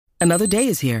Another day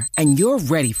is here, and you're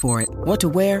ready for it. What to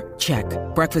wear? Check.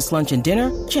 Breakfast, lunch, and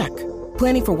dinner? Check.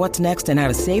 Planning for what's next and how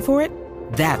to save for it?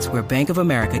 That's where Bank of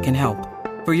America can help.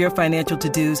 For your financial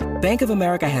to-dos, Bank of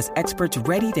America has experts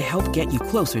ready to help get you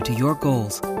closer to your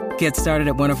goals. Get started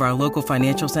at one of our local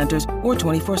financial centers or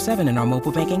 24/7 in our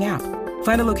mobile banking app.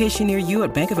 Find a location near you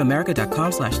at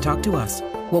bankofamerica.com/talktous.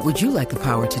 What would you like the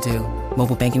power to do?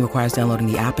 Mobile banking requires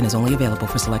downloading the app and is only available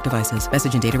for select devices.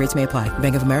 Message and data rates may apply.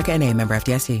 Bank of America N.A., member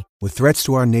FDIC. With threats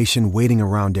to our nation waiting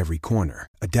around every corner,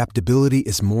 adaptability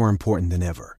is more important than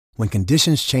ever. When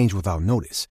conditions change without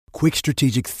notice, quick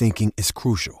strategic thinking is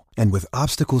crucial. And with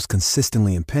obstacles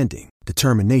consistently impending,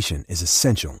 determination is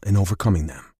essential in overcoming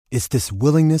them. It's this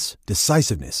willingness,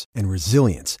 decisiveness, and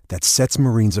resilience that sets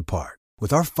Marines apart.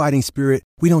 With our fighting spirit,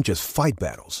 we don't just fight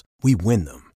battles, we win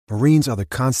them. Marines are the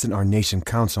constant our nation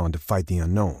counts on to fight the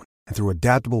unknown. And through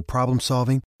adaptable problem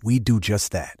solving, we do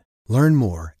just that. Learn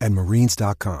more at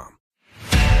marines.com.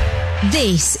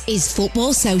 This is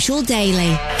Football Social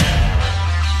Daily.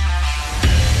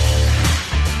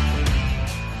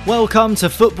 Welcome to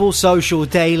Football Social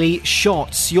Daily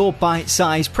Shots, your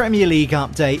bite-sized Premier League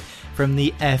update from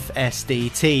the FSD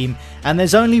team. And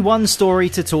there's only one story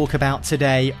to talk about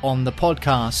today on the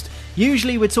podcast.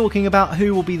 Usually we're talking about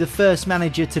who will be the first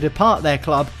manager to depart their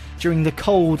club during the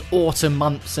cold autumn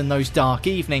months and those dark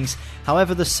evenings.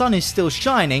 However, the sun is still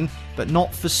shining, but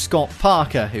not for Scott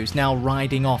Parker, who's now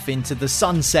riding off into the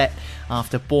sunset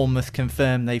after Bournemouth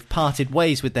confirmed they've parted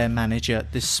ways with their manager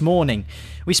this morning.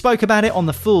 We spoke about it on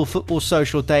the full Football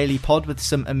Social Daily pod with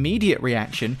some immediate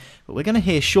reaction, but we're going to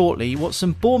hear shortly what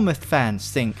some Bournemouth fans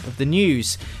think of the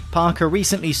news. Parker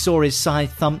recently saw his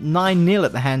side thumped 9-0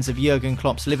 at the hands of Jurgen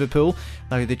Klopp's Liverpool,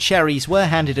 though the Cherries were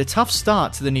handed a tough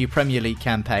start to the new Premier League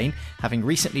campaign, having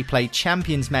recently played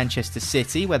champions Manchester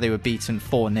City, where they were beaten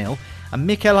 4-0, and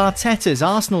Mikel Arteta's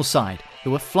Arsenal side,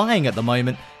 who are flying at the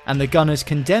moment, and the Gunners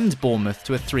condemned Bournemouth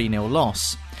to a 3-0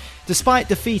 loss. Despite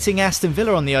defeating Aston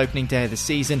Villa on the opening day of the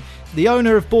season, the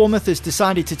owner of Bournemouth has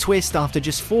decided to twist after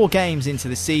just 4 games into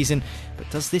the season. But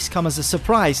does this come as a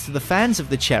surprise to the fans of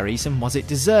the Cherries, and was it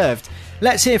deserved?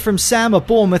 Let's hear from Sam, a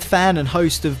Bournemouth fan and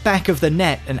host of Back of the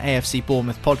Net, an AFC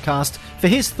Bournemouth podcast, for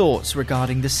his thoughts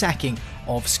regarding the sacking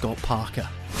of Scott Parker.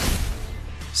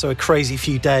 So a crazy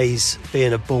few days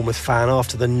being a Bournemouth fan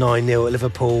after the 9-0 at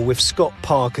Liverpool. With Scott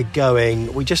Parker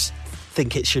going, we just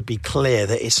think it should be clear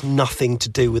that it's nothing to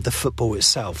do with the football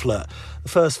itself. Look, the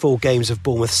first 4 games of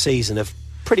Bournemouth's season have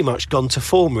pretty much gone to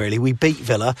form, really. We beat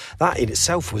Villa. That in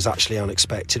itself was actually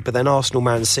unexpected. But then Arsenal,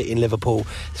 Man City and Liverpool,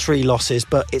 3 losses.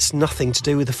 But it's nothing to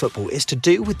do with the football. It's to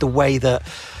do with the way that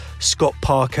Scott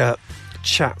Parker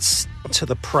chats to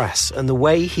the press and the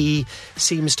way he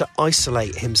seems to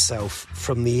isolate himself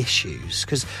from the issues.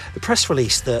 Because the press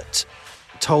release that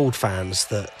told fans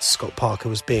that Scott Parker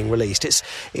was being released,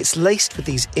 it's laced with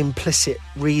these implicit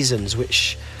reasons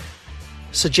which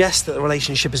suggest that the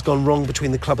relationship has gone wrong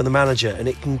between the club and the manager, and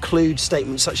it includes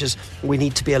statements such as, we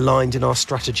need to be aligned in our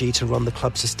strategy to run the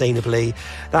club sustainably.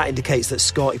 That indicates that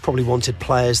Scott, he probably wanted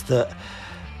players that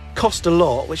cost a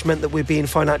lot, which meant that we'd be in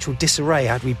financial disarray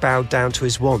had we bowed down to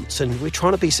his wants, and we're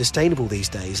trying to be sustainable these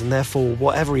days, and therefore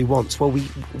whatever he wants, well,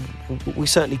 we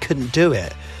certainly couldn't do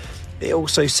it. It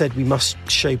also said we must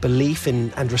show belief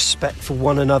in and respect for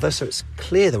one another, so it's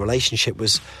clear the relationship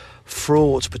was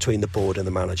fraught between the board and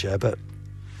the manager. But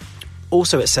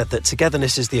also it said that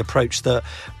togetherness is the approach that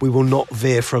we will not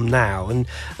veer from now. And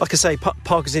like I say,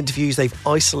 Parker's interviews, they've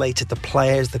isolated the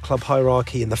players, the club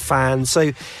hierarchy and the fans.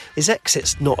 So his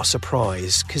exit's not a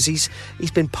surprise, because he's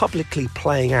been publicly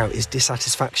playing out his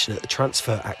dissatisfaction at the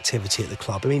transfer activity at the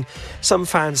club. I mean, some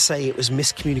fans say it was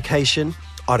miscommunication.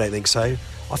 I don't think so.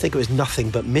 I think it was nothing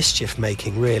but mischief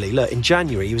making, really. Look, in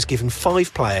January he was given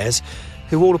 5 players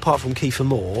who, all apart from Kiefer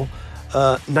Moore,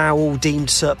 now all deemed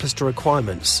surplus to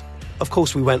requirements. Of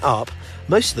course we went up.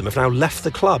 Most of them have now left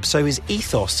the club, so his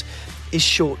ethos is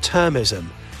short-termism.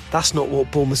 That's not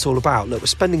what Bournemouth's all about. Look, we're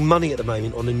spending money at the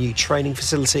moment on a new training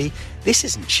facility. This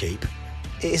isn't cheap.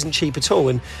 It isn't cheap at all,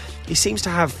 and he seems to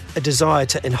have a desire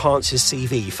to enhance his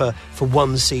CV for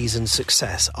one season's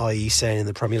success, i.e. staying in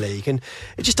the Premier League, and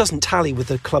it just doesn't tally with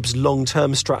the club's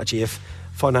long-term strategy of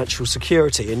financial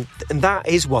security, and that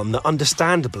is one that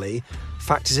understandably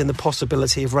factors in the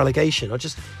possibility of relegation.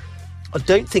 I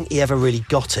don't think he ever really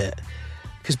got it,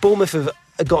 because Bournemouth have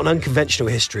got an unconventional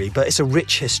history, but it's a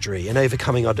rich history in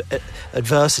overcoming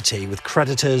adversity with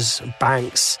creditors,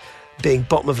 banks, being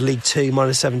bottom of League 2,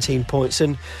 minus 17 points.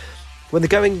 And when the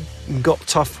going got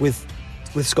tough with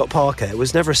Scott Parker, it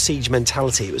was never a siege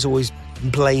mentality. It was always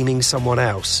blaming someone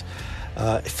else.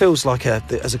 It feels like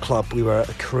as a club we were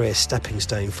a career stepping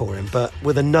stone for him. But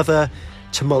with another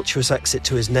tumultuous exit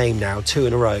to his name now, 2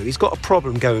 in a row. He's got a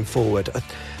problem going forward.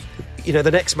 You know,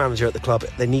 the next manager at the club,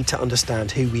 they need to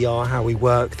understand who we are, how we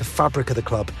work, the fabric of the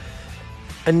club,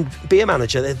 and be a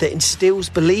manager that instills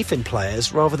belief in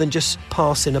players rather than just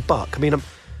passing a buck. I mean,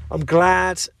 I'm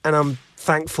glad and I'm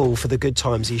thankful for the good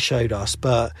times he showed us,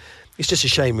 but it's just a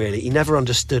shame, really. He never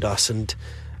understood us, and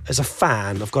as a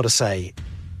fan, I've got to say,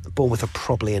 Bournemouth are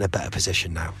probably in a better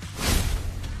position now.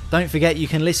 Don't forget you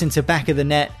can listen to Back of the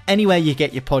Net anywhere you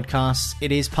get your podcasts.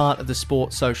 It is part of the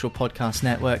Sports Social Podcast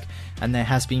Network, and there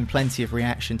has been plenty of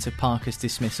reaction to Parker's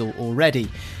dismissal already.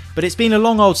 But it's been a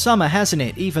long old summer, hasn't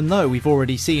it? Even though we've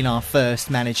already seen our first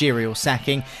managerial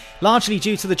sacking, largely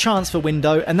due to the transfer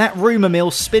window and that rumour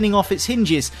mill spinning off its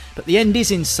hinges. But the end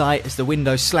is in sight as the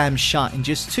window slams shut in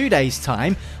just 2 days'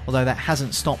 time, although that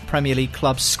hasn't stopped Premier League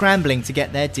clubs scrambling to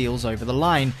get their deals over the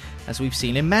line, as we've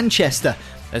seen in Manchester,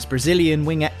 as Brazilian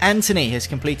winger Antony has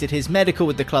completed his medical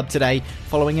with the club today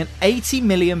following an £80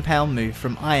 million move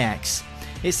from Ajax.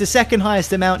 It's the second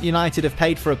highest amount United have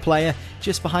paid for a player,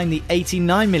 just behind the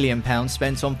 £89 million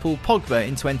spent on Paul Pogba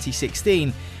in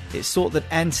 2016. It's thought that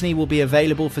Antony will be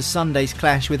available for Sunday's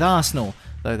clash with Arsenal,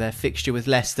 though their fixture with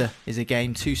Leicester is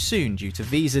again too soon due to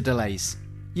visa delays.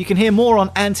 You can hear more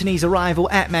on Antony's arrival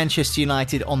at Manchester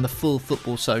United on the full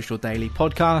Football Social Daily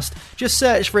podcast. Just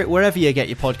search for it wherever you get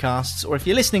your podcasts, or if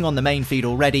you're listening on the main feed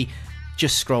already,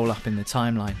 just scroll up in the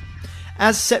timeline.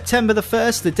 As September the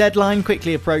 1st, the deadline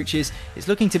quickly approaches, it's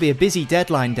looking to be a busy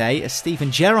deadline day as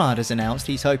Steven Gerrard has announced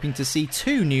he's hoping to see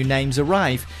 2 new names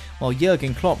arrive, while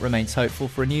Jurgen Klopp remains hopeful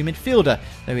for a new midfielder,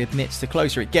 though he admits the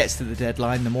closer it gets to the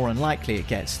deadline, the more unlikely it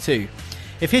gets too.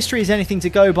 If history is anything to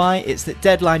go by, it's that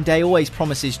deadline day always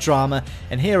promises drama,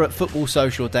 and here at Football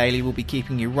Social Daily we'll be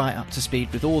keeping you right up to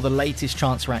speed with all the latest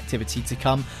transfer activity to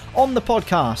come on the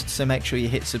podcast, so make sure you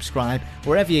hit subscribe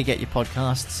wherever you get your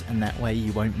podcasts, and that way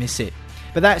you won't miss it.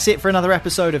 But that's it for another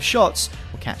episode of Shots.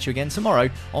 We'll catch you again tomorrow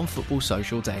on Football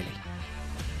Social Daily.